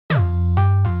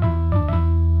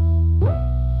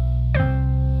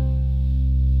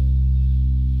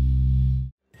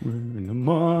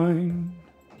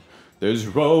There's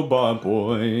robot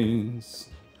boys.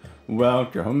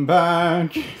 Welcome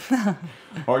back.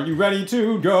 Are you ready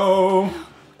to go?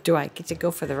 Do I get to go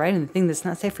for the ride in the thing that's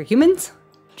not safe for humans?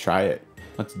 Try it.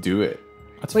 Let's do it.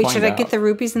 Let's Wait, find should I out. get the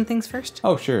rupees and things first?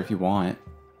 Oh, sure, if you want.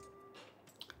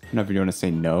 I don't know if you want to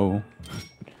say no.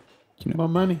 You know, more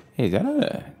money. Hey, is that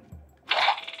a...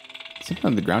 Something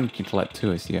on the ground you can collect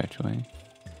too, I see, actually.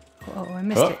 Oh, I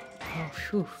missed it. Oh,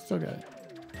 phew. Still got it.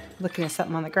 Looking at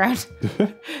something on the ground.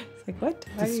 It's like, what?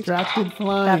 Why are you- Distracted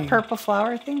flying. That purple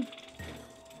flower thing?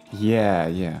 Yeah.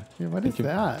 Yeah, what is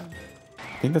that?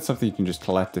 I think that's something you can just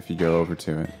collect if you go over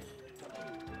to it.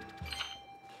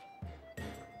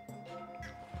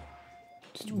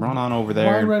 Just run on over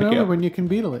there. Why and run pick it over up. when you can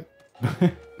beetle it?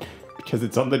 Because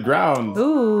it's on the ground.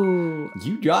 Ooh.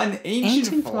 You got an ancient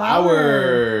Ancient flower.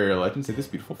 flower. Legend said this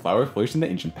beautiful flower flourished in the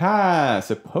ancient past.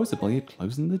 Supposedly it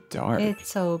glows in the dark. It's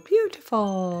so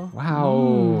beautiful. Wow.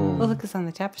 Oh, look, it's on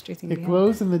the tapestry thing. It behind.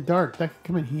 glows in the dark. That could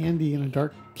come in handy in a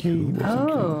dark cave or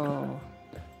something. Oh.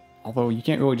 Although you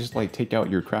can't really just like take out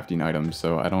your crafting items,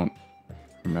 so I don't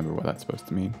remember what that's supposed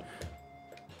to mean.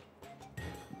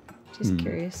 Just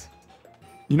curious.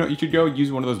 You know, you could go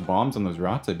use one of those bombs on those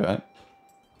rots, I bet.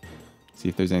 See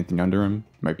if there's anything under them.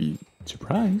 Might be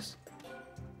surprise.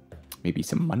 Maybe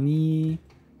some money.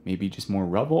 Maybe just more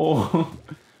rubble.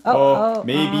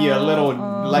 Maybe a little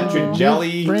electric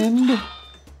jelly. Friend.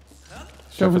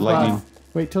 Shove his lightning. boss.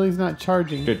 Wait till he's not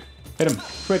charging. Good. Hit him.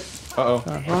 Quick. Uh-oh.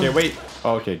 wrong. Okay, wait.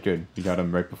 Oh, okay, good. You got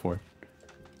him right before.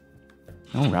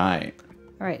 All right.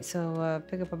 All right, so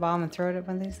pick up a bomb and throw it at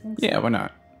one of these things? Yeah, why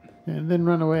not? And then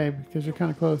run away because you're kind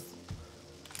of close.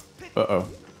 Uh-oh.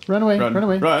 Run away. Run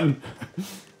away. Run.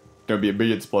 Don't be a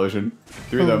big explosion.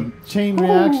 Three of them. Chain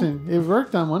reaction. It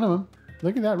worked on one of them.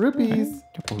 Look at that. Rupees.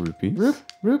 Couple rupees.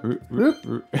 Rupee.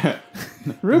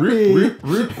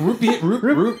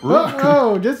 Rupee.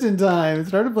 Oh, just in time. It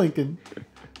started blinking.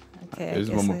 Okay. I There's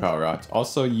guess one more power rods.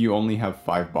 Also, you only have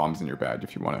 5 bombs in your bag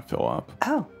if you want to fill up.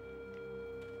 Oh.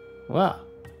 Wow.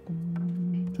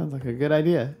 Sounds like a good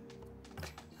idea.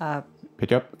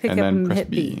 Pick up Pick and up then and press hit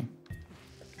B. B.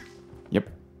 Yep.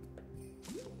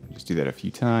 Just do that a few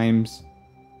times.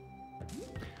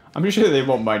 I'm sure they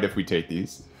won't mind if we take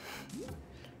these.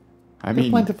 I They're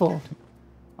mean, plentiful.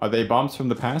 are they bombs from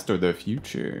the past or the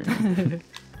future?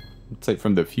 It's like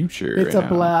from the future. It's right a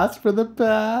now. blast for the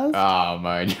past. Oh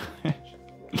my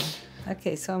gosh.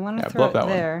 Okay, so I want to Yeah, throw blow up it that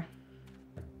one. there.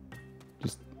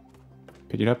 Just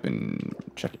pick it up and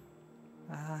check it.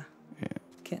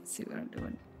 Can't see what I'm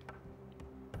doing.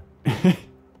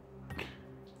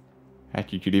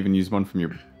 Heck, you could even use one from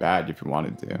your bag if you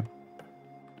wanted to.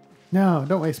 No,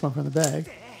 don't waste one from the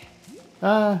bag.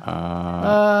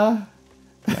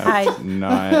 That's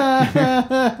not.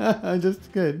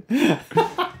 Just good. You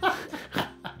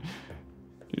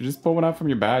just pull one out from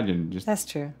your bag and just... That's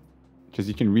true. Because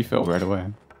you can refill right away.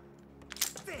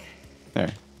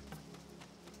 There.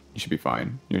 You should be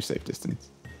fine. You're a safe distance.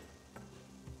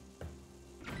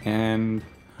 And...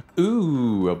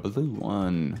 Ooh, a blue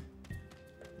one.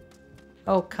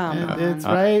 Oh, come And on. it's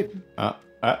right.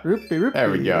 Rupee. There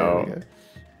we go.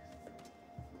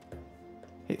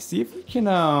 Hey, see if we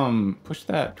can push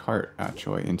that cart,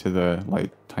 actually, into the,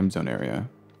 like, time zone area.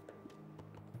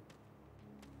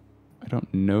 I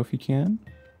don't know if you can.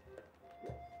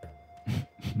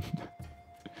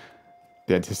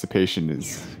 The anticipation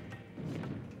is...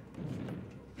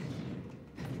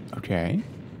 Okay.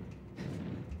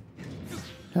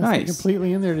 Has to be Nice.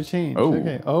 completely in there to change. Oh.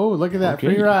 Okay. Oh, look at that. Okay.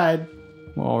 Free ride.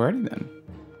 Well, already then.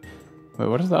 Wait,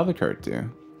 what does the other cart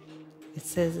do? It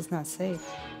says it's not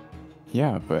safe.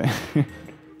 Yeah, but...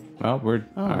 well, we're...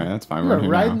 Oh. Alright, that's fine. You're We're here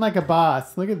riding now. like a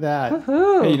boss. Look at that.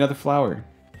 Woohoo! Hey, another flower.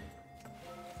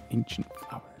 Ancient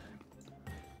flower.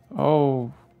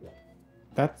 Oh.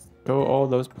 That's... Oh,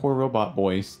 those poor robot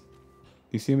boys.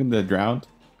 You see them in the ground?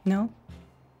 No?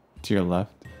 To your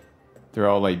left. They're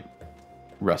all, like,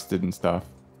 rusted and stuff.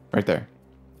 Right there.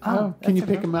 Oh, can you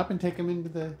that's a pick them up and take them into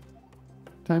the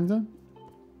time zone?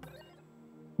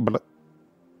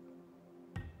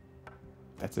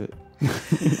 That's it.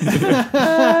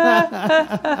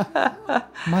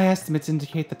 My estimates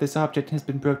indicate that this object has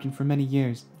been broken for many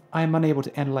years. I am unable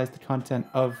to analyze the content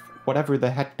of whatever the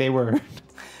heck they were.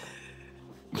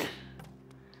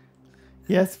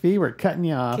 Yes, V, we're cutting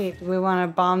you off. Okay, do we want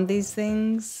to bomb these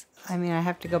things? I mean, I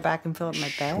have to go back and fill up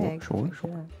my bag. Sure.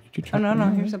 Yeah. You Oh, no,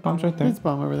 here's a bomb's bomb. right there. There's a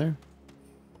bomb over there.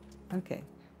 Okay,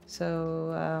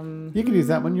 so, You could use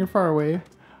that when you're far away.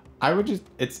 I would just...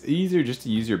 It's easier just to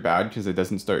use your bag because it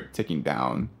doesn't start ticking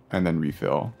down and then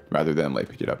refill rather than like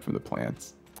pick it up from the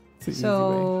plants. It's the easy way.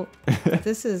 so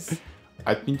this is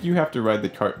I think you have to ride the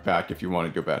cart back if you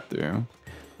want to go back through.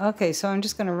 Okay, so I'm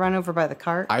just gonna run over by the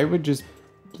cart. I would just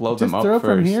blow Just them up throw first.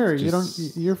 from here. You Just-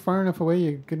 don't. You're far enough away.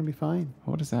 You're gonna be fine.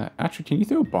 What is that? Actually, can you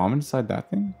throw a bomb inside that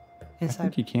thing? I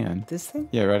Inside think you can. this thing?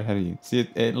 Yeah, right ahead of you. See,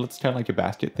 it looks kind of like a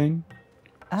basket thing.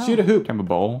 Oh. Shoot a hoop. Kind of a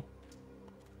bowl.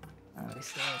 Oh, let me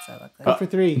see what that look like. Go for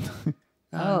 3.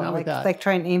 Oh, not with like that. like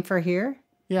try and aim for here.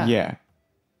 Yeah. Yeah.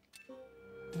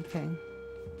 Okay.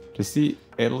 Just see,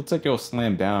 it looks like it'll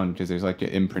slam down because there's like an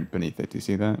imprint beneath it. Do you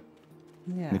see that?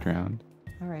 Yeah. In the ground.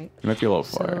 All right. You might be a little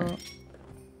far. So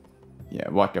Yeah,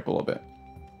 walk up a little bit.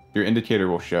 Your indicator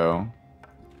will show.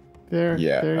 There.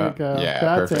 Yeah, There you go. yeah,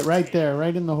 That's perfect. it. Right there.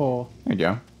 Right in the hole. There you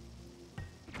go.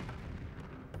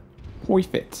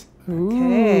 Perfect. Ooh,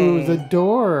 Okay. the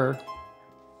door.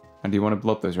 And do you want to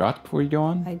blow up those rocks before you go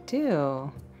on? I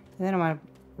do. And then I'm gonna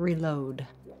reload.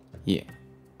 Yeah.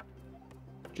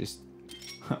 Just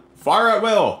fire at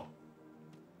will.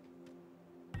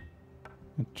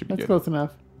 That should be That's good. close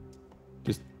enough.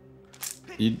 Just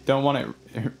you don't want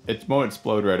it. It won't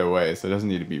explode right away, so it doesn't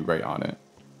need to be right on it.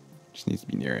 Just needs to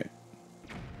be near it.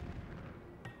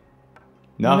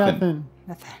 Nothing.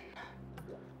 Nothing.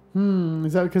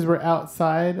 Is that because we're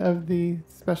outside of the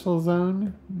special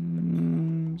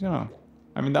zone? Yeah.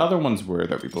 I mean, the other ones were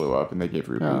that we blew up, and they gave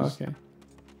rupees. Oh, okay.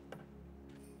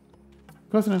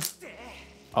 Close enough.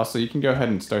 Also, you can go ahead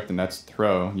and start the next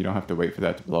throw. You don't have to wait for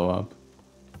that to blow up.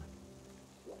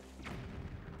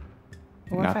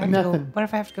 What if, I have Nothing. to go, Nothing. what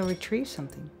if I have to go retrieve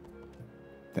something?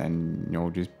 Then you'll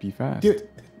just be fast. Do it.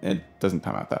 It doesn't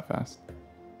time out that fast.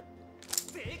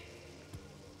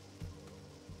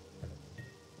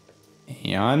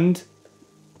 And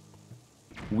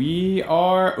we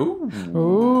are. Ooh.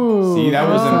 Ooh. See, that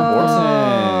was important.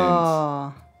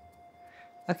 Oh.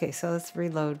 Okay, so let's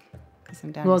reload. Because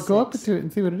I'm down Well, to go up 6. to it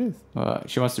and see what it is.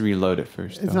 She wants to reload it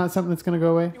first. It's though. not something that's going to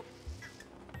go away.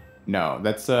 No,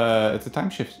 that's it's a time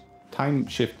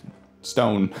shift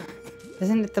stone.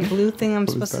 Isn't it the blue thing I'm What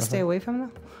was supposed to that? stay away from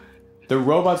though? The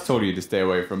robots told you to stay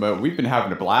away from it. We've been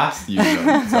having a blast using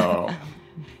them. So,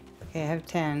 Okay, I have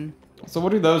 10. so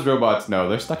what do those robots know?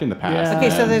 They're stuck in the past. Yeah. Okay,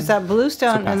 so man. there's that blue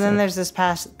stone, and passive. then there's this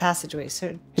passageway. So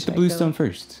Hit should the I blue go- stone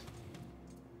first.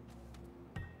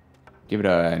 Give it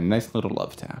a nice little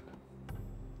love tap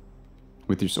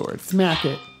with your sword Smack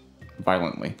it.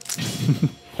 violently.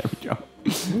 There we go.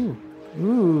 Ooh.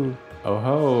 Ooh. Oh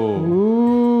ho.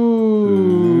 Ooh.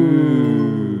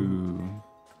 Ooh.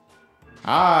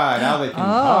 Ah, now they can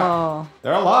talk. Oh,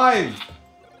 They're alive.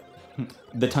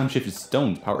 The time shifted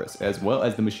stone power us as well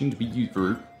as the machine to be used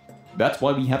for. That's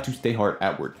why we have to stay hard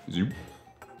at work. Zoop.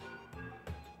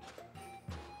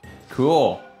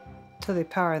 Cool. so they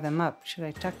power them up. Should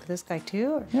I talk to this guy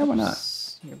too? Or Yeah, why not?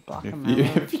 You're blocking If my you,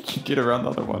 road. if you can get around the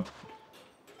other one.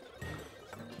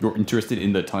 You're interested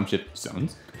in the time shift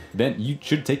zones? Then you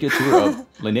should take a tour of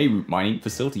Linky mining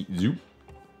facility. Zoop.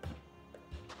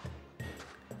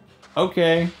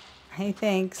 Okay, Hey,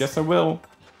 thanks. guess I will.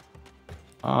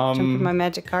 Jump in my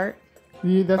magic cart.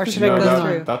 That's Or what should you I were go doing.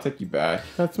 through? That'll take you back.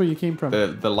 That's where you came from.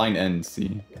 The line ends.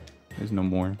 See, there's no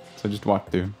more. So just walk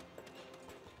through.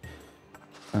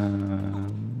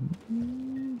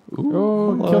 Ooh,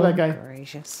 Oh, hello. kill that guy.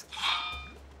 Gracious.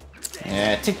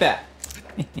 Yeah, take that.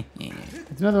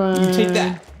 There's another one. You take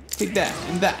that. Take that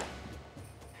and that.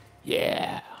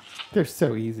 Yeah. They're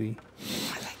so easy.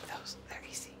 I like those. They're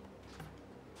easy.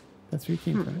 That's where you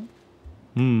came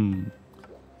from.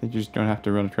 You just don't have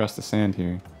to run across the sand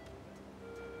here.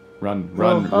 Run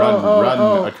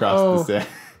oh, across the sand.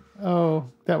 Oh,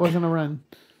 that wasn't a run.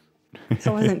 That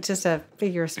wasn't just a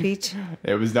figure of speech.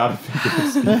 It was not a figure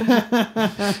of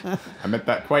speech. I meant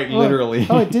that quite literally.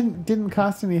 Oh, it didn't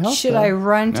cost any help. Should though. I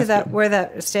run to That's that good. where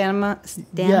that stamina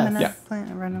Yeah. plant?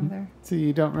 I run over there. So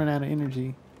you don't run out of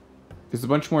energy. There's a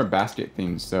bunch more basket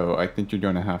things, so I think you're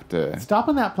going to have to... Stop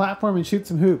on that platform and shoot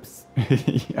some hoops.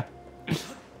 Yeah.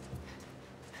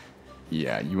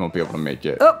 Yeah, you won't be able to make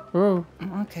it. Oh, Oh,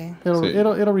 okay. it'll So-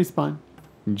 it'll respawn.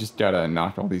 You just gotta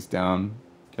knock all these down,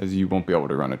 because you won't be able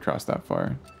to run across that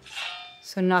far.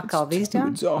 So knock all these Too down.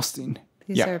 exhausting.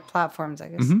 These yeah, are platforms, I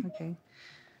guess. Mhm. Okay.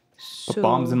 but So,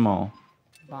 bombs in them all.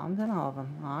 bombs in all of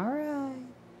them. All right.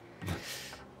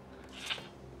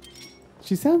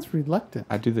 She sounds reluctant.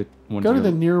 I do the one. Go to your-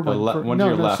 the near one. One No, to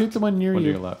your no, left. shoot the one near One to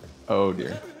you. your left. Oh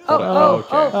dear. Oh, Hold on. oh, okay.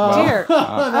 oh, Well, dear.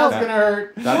 That's gonna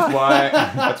hurt. That's why.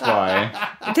 That's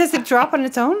why. Does it drop on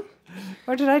its own?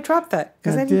 Or did I drop that?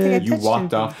 Because I It didn't think I did. You touched walked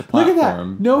anything. off the Look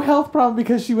platform. at that. No health problem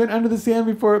because she went under the sand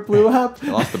before it blew up.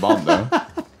 You lost the bomb though.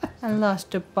 I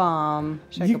lost a bomb.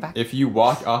 Should I go back? If you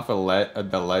walk off the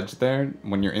ledge there,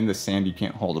 when you're in the sand, you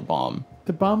can't hold a bomb.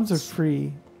 The bombs are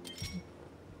free.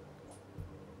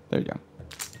 There you go.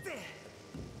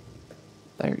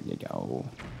 There you go.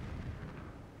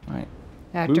 All right.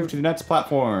 After, Move to the next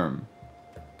platform.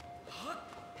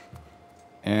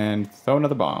 And throw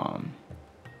another bomb.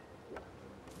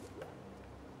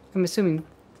 I'm assuming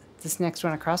this next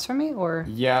one across from me, or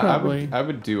Yeah, Probably. I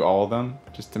would do all of them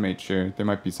just to make sure. There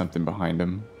might be something behind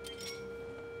them.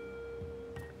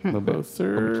 A little bit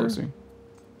Closer. closer.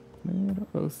 Little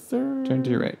closer. Turn to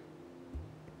your right.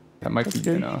 That might be That's good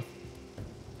good. enough.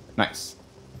 Nice.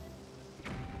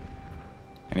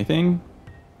 Anything?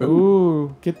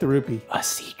 Ooh, get the rupee. A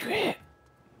secret.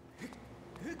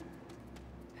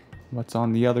 What's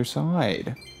on the other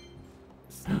side?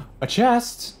 A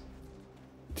chest.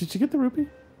 Did you get the rupee?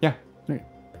 Yeah. Right.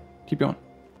 Keep going.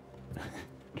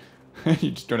 You're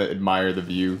just trying to admire the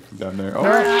view from down there.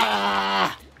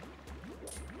 Oh.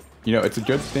 You know, it's a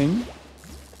good thing.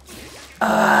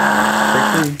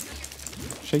 Break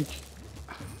free. Shake.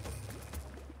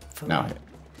 Now hit.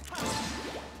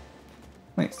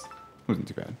 Nice. Wasn't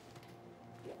too bad.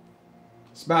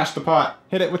 Smash the pot.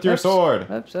 Hit it with your sword.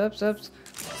 Oops.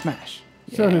 Smash.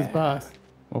 Show his Yeah. boss.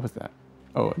 What was that?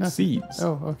 Oh, it's Nothing. seeds.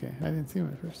 Oh, okay. I didn't see him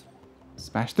at first.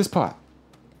 Smash this pot.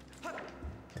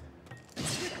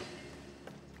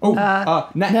 Oh,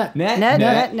 net. net.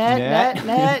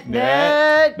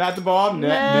 Not the bomb.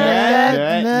 Net.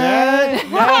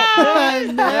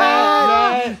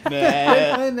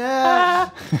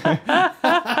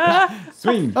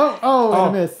 Swing. Oh,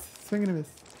 and a miss. Swing and a miss.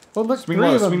 Oh, look, Swing three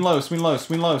low, of them.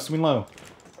 swing low.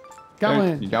 Got There,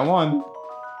 one. You got one.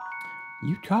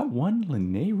 You got one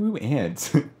Lineru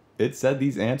ant. It said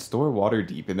these ants store water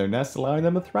deep in their nests, allowing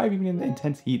them to thrive even in the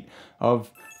intense heat of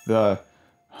the...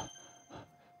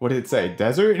 What did it say?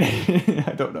 Desert?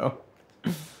 I don't know.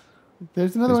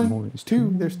 There's another There's one. more. There's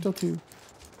Two. two. There's still two.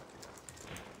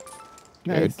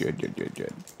 Nice. Good.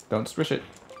 Don't squish it.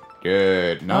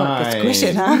 Good. Oh, Nice. it's squish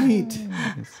it, huh? Sweet.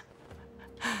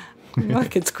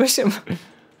 Look, it's squish him.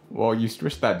 Well, you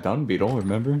squished that dung beetle,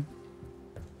 remember?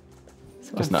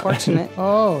 So Just not- unfortunate.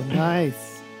 Oh, nice.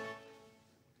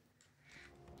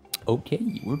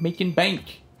 Okay, we're making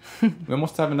bank. We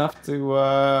almost have enough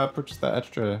to purchase that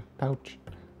extra pouch.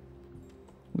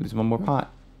 There's one more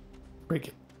pot. Break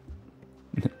it.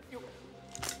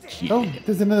 Oh,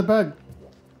 there's another bug.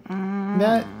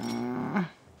 Net.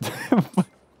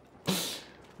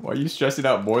 Why are you stressing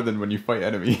out more than when you fight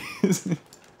enemies?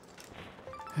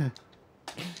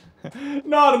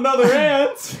 Not another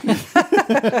ant! It'll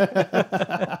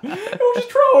just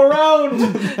crawl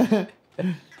around!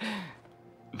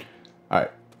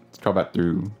 Alright, let's crawl back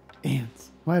through. Ants.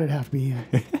 Why did it have to be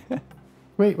ants?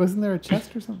 Wait, wasn't there a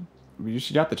chest or something?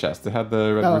 She got the chest. It had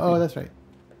the red Oh, rupee. that's right.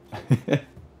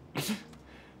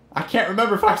 I can't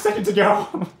remember 5 seconds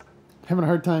ago! Having a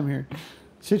hard time here.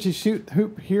 Should you shoot the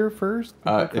hoop here first?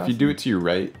 If you do it to your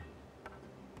right,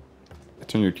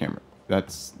 turn your camera.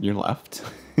 That's your left.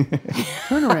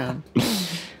 Turn around.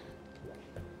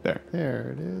 There.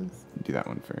 There it is. Do that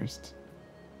one first.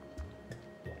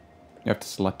 You have to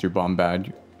select your bomb badge.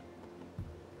 You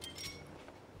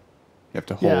have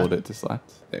to hold Yeah. it to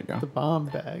select. There you The go. bomb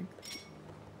bag.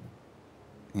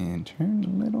 And turn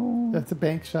a little. That's a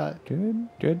bank shot. Good.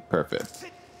 Perfect.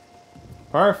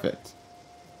 Perfect.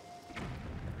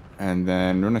 And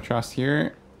then run across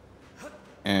here.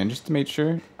 And just to make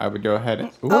sure, I would go ahead and...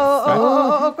 Ooh,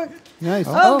 Oh, quick. Nice.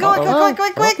 Oh,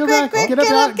 quick. Go back. Get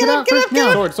up, get up.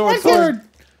 Now. Sword.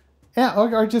 Yeah,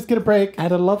 or just get a break.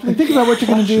 Add a lovely... Think about what you're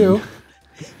going to do.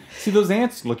 See those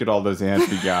ants? Look at all those ants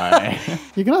we got.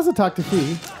 You can also talk to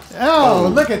Fee.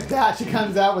 Oh, look at that. She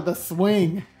comes out with a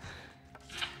swing.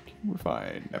 We're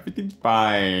fine. Everything's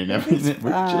fine. We're fine.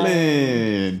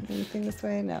 chilling. Anything this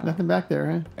way? No. Nothing back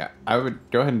there, huh? Yeah, I would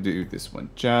go ahead and do this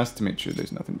one just to make sure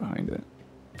there's nothing behind it.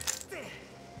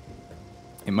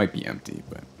 It might be empty,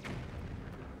 but...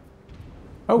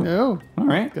 Oh, No. all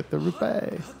right. Got the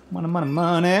rupee.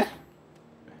 Money.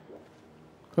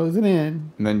 Close it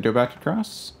in. And then go back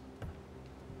across.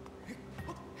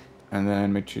 And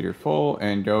then make sure you're full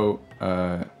and go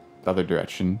the other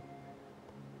direction.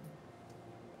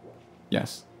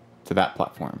 Yes, to that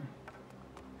platform.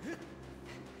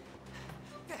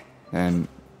 And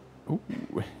ooh,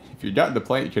 if you got the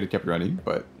plate, you could have kept running,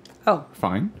 but Oh,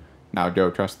 fine. Now go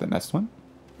across the next one.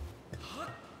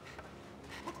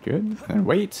 Good. And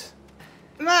wait.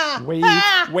 Wait.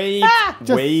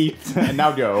 Wait. And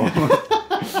now go.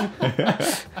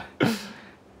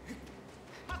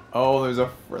 Oh, there's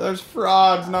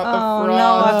frogs, not the Oh, frogs.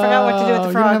 no, I forgot what to do with the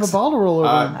You don't have a frogs. ball to roll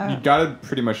over. You gotta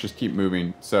pretty much just keep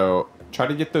moving. So try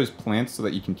to get those plants so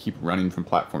that you can keep running from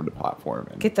platform to platform.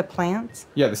 And Get the plants?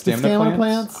 yeah, the The stamina, stamina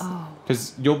plants. plants.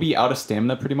 Because you'll be out of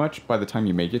stamina pretty much by the time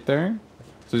you make it there.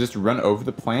 So just run over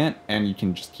the plant, and you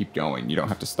can just keep going. You don't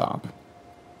have to stop.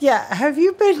 Yeah, have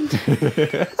you been...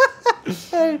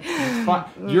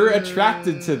 You're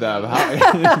attracted to them.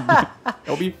 How...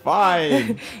 They'll be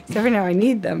fine. Except for now I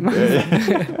need them.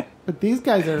 But these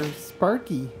guys are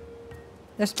sparky.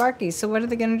 They're sparky, so what are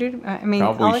they going to do? I mean,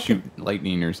 all Probably I shoot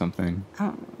lightning or something.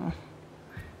 could...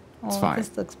 It's Oh, fine.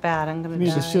 this looks bad. I'm going to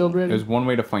Need die. the shield ready. There's one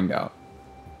way to find out.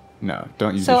 No,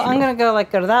 don't use So the shield. I'm going to go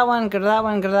like, go to that one, go to that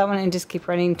one, go to that one, and just keep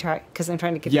running because I'm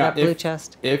trying to get to that blue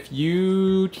chest. If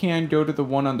you can go to the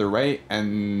one on the right,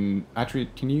 and actually,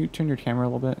 can you turn your camera a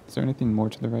little bit? Is there anything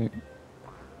more to the right?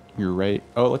 Your right.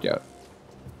 Oh, look out.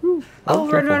 Oh,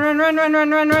 run, careful.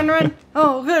 run.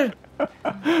 Oh, good. We're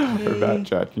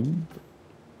backtracking.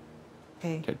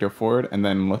 Okay. Okay, go forward, and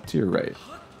then look to your right.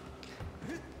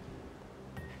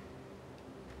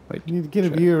 Like, You need to get a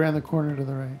view around the corner to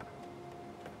the right.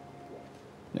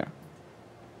 Yeah.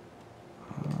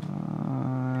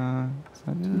 Is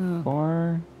that too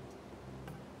far?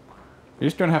 You're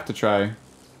just gonna have to try.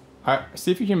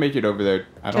 See if you can make it over there.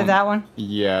 To that one?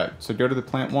 Yeah. So go to the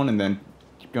plant one, and then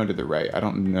keep going to the right. I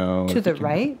don't know. To if the you can-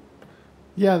 right?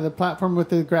 Yeah, the platform with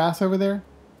the grass over there.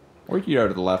 Or you can go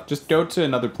to the left. Just go to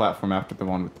another platform after the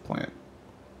one with the plant.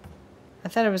 I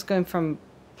thought it was going from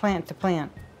plant to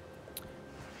plant.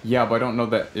 Yeah, but I don't know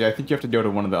that. Yeah, I think you have to go to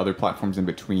one of the other platforms in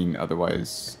between.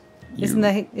 Otherwise,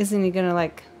 Isn't he gonna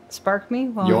like spark me?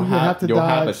 While You'll You I'm- have to you'll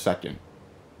have a dodge. second.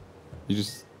 You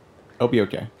just. It'll be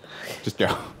okay. Just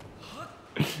go.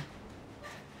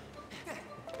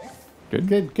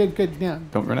 Good. Good. Yeah.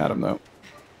 Don't run at him though.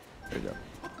 There you go.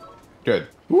 Good.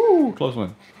 Woo! Close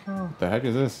one. What the heck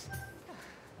is this?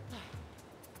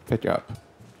 Pick up.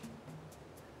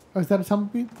 Oh, is that a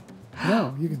tumbleweed?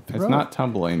 No, you can throw It's it. not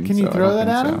tumbling. Can you so I throw don't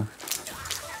that think at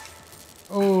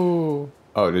so. him? Oh,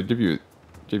 Oh, they give you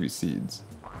seeds.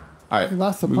 All right. he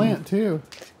lost the move. plant too.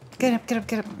 Get up.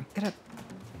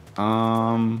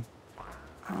 All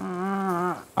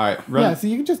right. Run. Yeah, so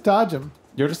you can just dodge him.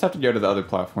 You'll just have to go to the other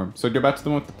platform. So go back to the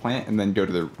one with the plant, and then go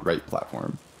to the right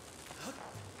platform.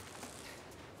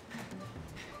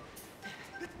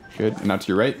 Good. And now to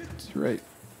your right. To your right.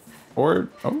 Or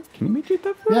can you make it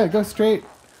that far? Yeah, go straight.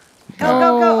 Go.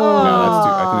 Oh, No, that's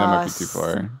too. I think that might be too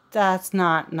far. That's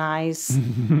not nice.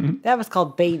 That was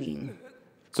called baiting.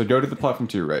 So go to the platform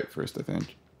to your right first, I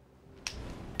think.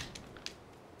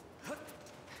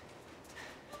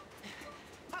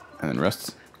 And then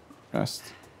rest. Rest.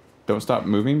 Don't stop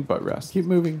moving, but rest. Keep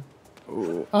moving.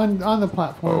 On the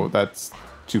platform. Oh, that's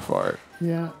too far.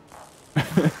 Yeah.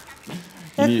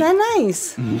 That's need- not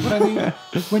nice. But I mean,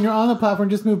 when you're on the platform,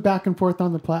 just move back and forth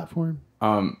on the platform.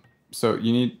 So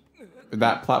you need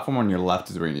that platform on your left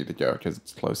is where you need to go because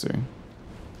it's closer.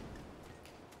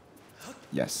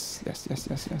 Yes. Get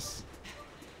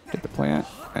the plant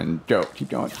and go. Keep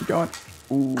going.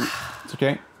 Ooh, it's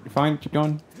okay. You're fine. Keep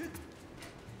going.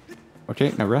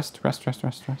 Okay, now rest. I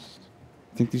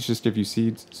think these just give you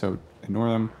seeds, so ignore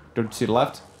them. Go to the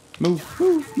left. Move.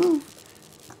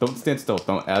 Don't stand still.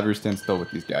 Don't ever stand still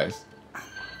with these guys.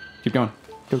 Keep going.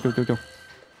 Go.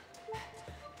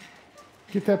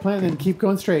 Get that plant and then keep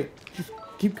going straight. Just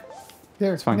keep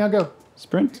there. It's fine. Now go.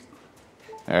 Sprint.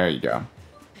 There you go.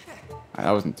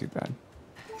 That wasn't too bad.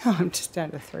 Oh, I'm just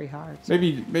down to 3 hearts.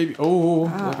 Maybe. Oh,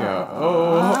 look out.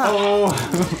 Oh.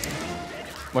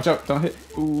 Watch out. Don't hit.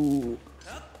 Ooh.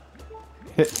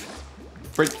 Hit.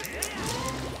 Break.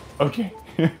 Okay.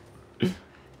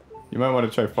 You might want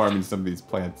to try farming some of these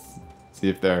plants. See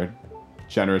if they're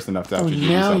generous enough to Oh, actually give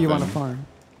now something. you want to farm.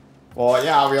 Well,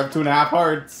 yeah, we have 2.5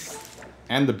 hearts.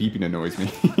 And the beeping annoys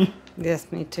me.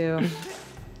 Yes, me too.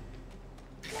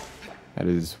 That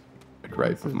is a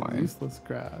gripe This of is mine. useless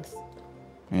grass.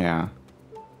 Yeah.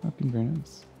 Not being very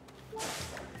nice.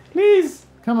 Please!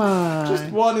 Come on. Just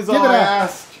one is Give all it I up.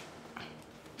 ask.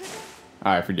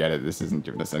 Alright, forget it. This isn't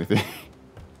giving us anything.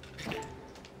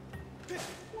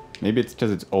 Maybe it's because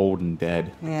it's old and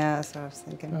dead. Yeah, that's what I was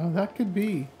thinking. Oh, that could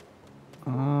be.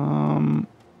 You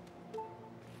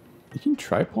can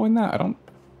try pulling that. I don't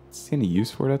see any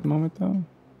use for it at the moment, though.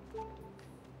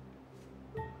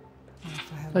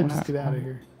 Let's just get out of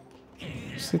here.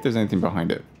 See if there's anything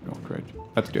behind it. Oh, great.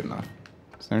 That's good enough.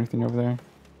 Is there anything over there?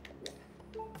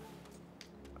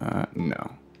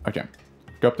 No. Okay.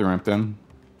 Go up the ramp then.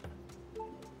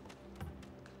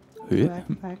 Back.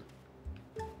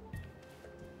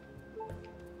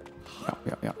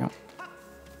 Yeah.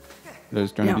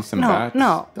 There's going to be some no, bats.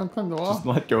 No. Don't climb the wall. Just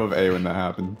let go of A when that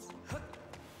happens.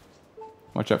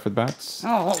 Watch out for the bats.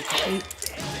 Oh, okay.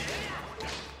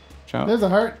 Watch out. There's a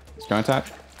heart. Strong attack.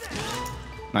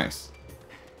 Nice.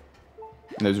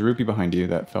 And there's a rupee behind you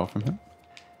that fell from him.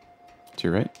 To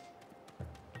your right.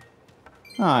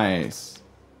 Nice.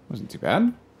 Wasn't too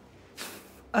bad.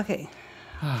 Okay.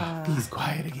 He's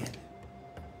quiet again.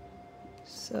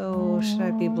 So should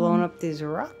I be blowing up these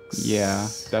rocks? Yeah,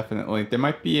 definitely. There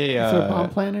might be a... Is there a bomb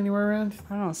plant anywhere around?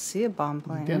 I don't see a bomb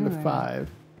plant. Down to anywhere. 5.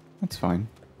 That's fine.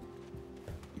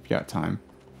 If you got time.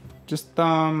 Just,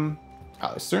 I'll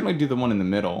certainly do the one in the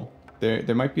middle.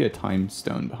 There might be a time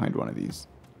stone behind one of these.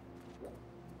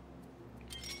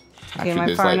 Okay, am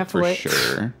I far enough for away?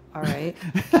 sure. All right.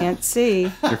 Can't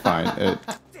see. You're fine.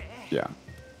 Yeah.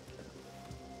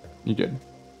 You good.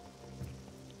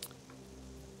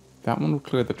 That one will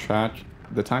clear the track.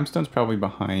 The time stone's probably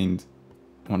behind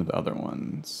one of the other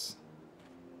ones.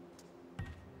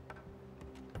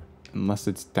 Unless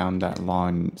it's down that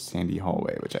long sandy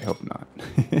hallway, which I hope not.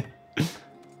 That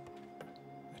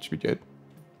should be good.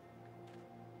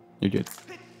 You're good.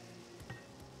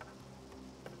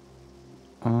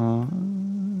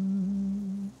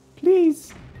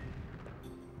 Please.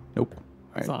 Nope. All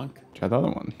right. Zonk. Try the other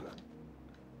one.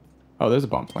 Oh, there's a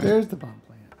bomb plant. There's the bomb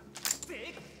plant.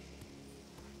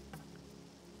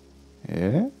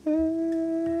 Yeah.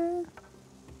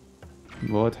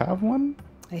 Will it have one?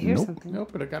 I hear Nope. something. Nope,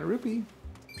 but I got a rupee.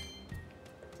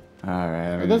 All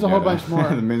right. There's a whole bunch more.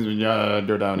 That means we gotta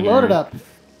go down here. Load it up.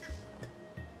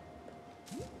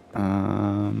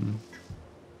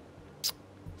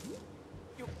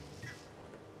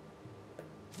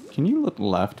 Can you look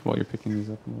left while you're picking these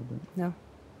up a little bit? No.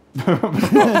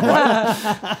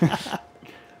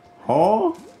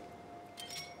 Oh.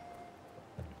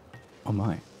 Oh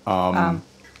my. Oh.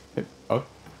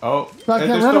 Fuck, There's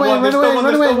run still away, one, run there's still away, one,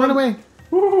 run there's away, still run one. away.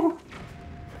 Woo.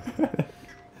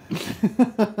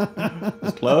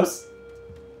 It's close.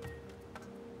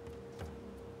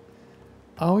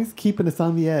 Always keeping us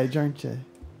on the edge, aren't you?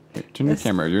 Here, turn your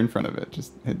camera. You're in front of it.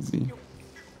 Just hit Z.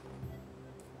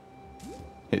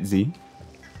 Hit Z.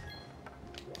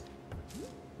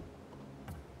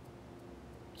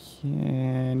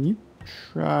 Can you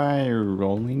try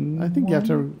rolling? I think you have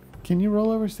one? to. Can you roll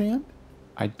over sand?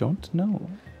 I don't know.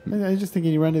 I was just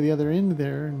thinking you run to the other end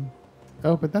there. And,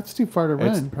 oh, but that's too far to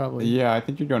run, probably. Yeah, I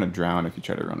think you're going to drown if you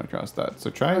try to run across that.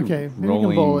 So try Okay, maybe rolling. you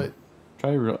can bowl it.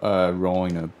 Try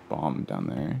rolling a bomb down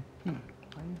there.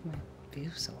 Why is my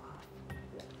view so off?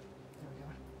 There we go.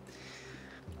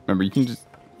 Remember, you can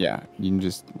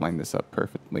just line this up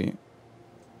perfectly.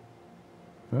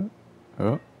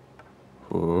 Oh.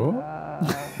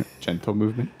 Gentle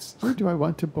movements. Where do I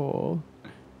want to bowl?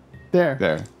 There.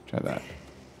 There, try that.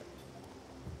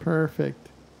 Perfect.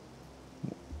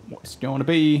 What's it gonna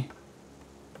be?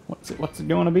 What's it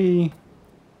gonna be?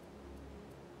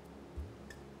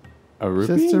 A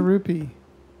rupee? Just a rupee.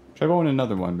 Try going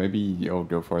another one. Maybe you'll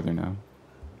go farther now.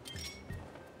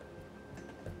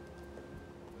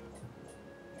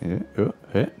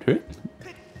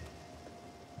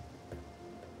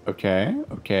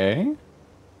 Okay.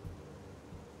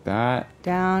 That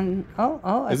Down.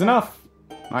 Oh. is enough.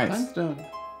 Nice. Limestone.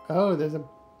 Oh, there's a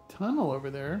tunnel over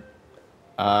there.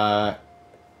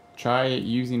 Try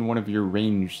using one of your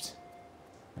ranged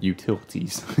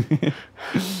utilities.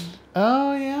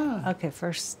 Oh, yeah. Okay,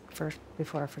 first,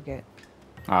 before I forget.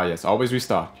 Ah, yes. Always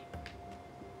restock.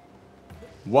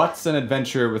 What's an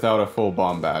adventure without a full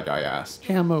bomb bag, I ask.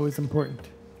 Ammo is important.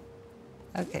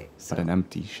 Okay, so. But an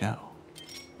empty shell.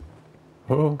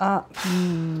 Oh,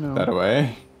 No. that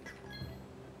away.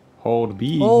 Hold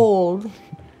B. Old.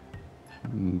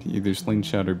 And either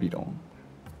slingshot or beetle.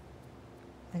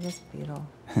 I guess beetle.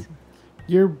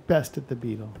 You're best at the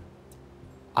beetle.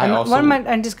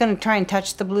 I'm just going to try and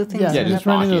touch the blue things. Yeah, Yeah, just just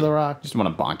run bonk into it. the rock. Just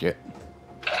want to bonk it.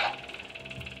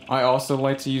 I also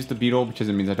like to use the beetle because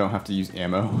it means I don't have to use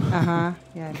ammo. Uh-huh.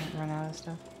 Yeah, I don't run out of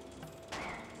stuff.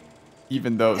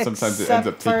 Even though sometimes it Except ends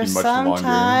up taking for much longer.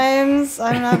 sometimes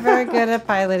I'm not very good at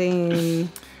piloting.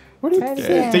 What are you Try it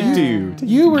saying? Yeah, take two.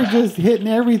 You were just hitting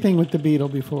everything with the beetle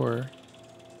before.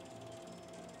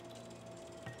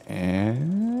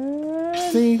 And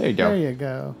See? there you go. There you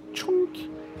go. Chunk.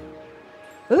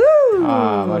 Ooh.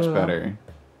 Ah, much better.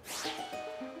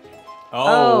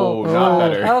 Oh, not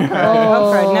better. Oh,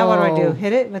 crud. Now what do I do?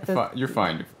 Hit it with the... You're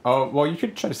fine. Oh, well, you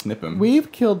could try to snip him. We've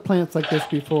killed plants like this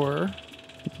before.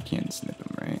 You can snip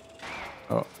him, right?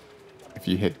 Oh, if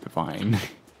you hit the vine.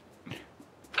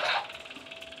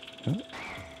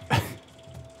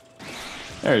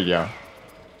 There you go.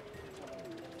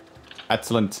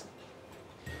 Excellent.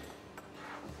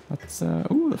 Let's,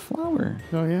 ooh, the flower.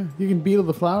 Oh, yeah. You can beetle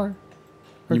the flower.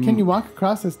 Or can you walk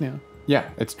across this now? Yeah,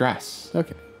 it's grass.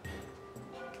 Okay.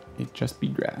 It just be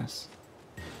grass.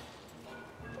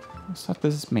 What's up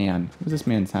this man? What does this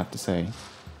man have to say?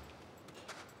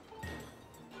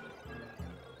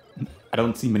 I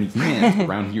don't see many commands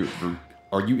around here.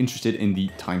 Are you interested in the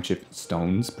time shift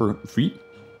stones per free?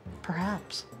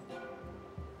 Perhaps.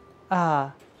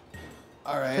 All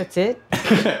right. That's it?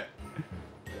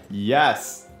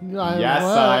 Yes. Yes,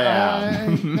 Well, I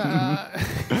am.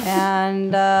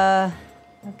 And,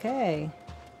 okay.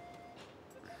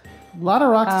 A lot of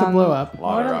rocks to blow up. A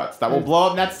lot of rots. That will blow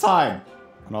up next time.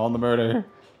 And all in the murder.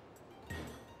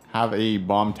 Have a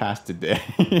bomb-tastic day.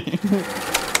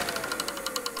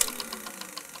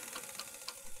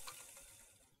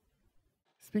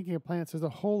 Speaking of plants, there's a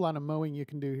whole lot of mowing you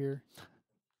can do here.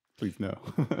 Please no.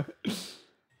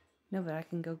 No, but I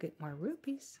can go get more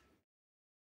rupees.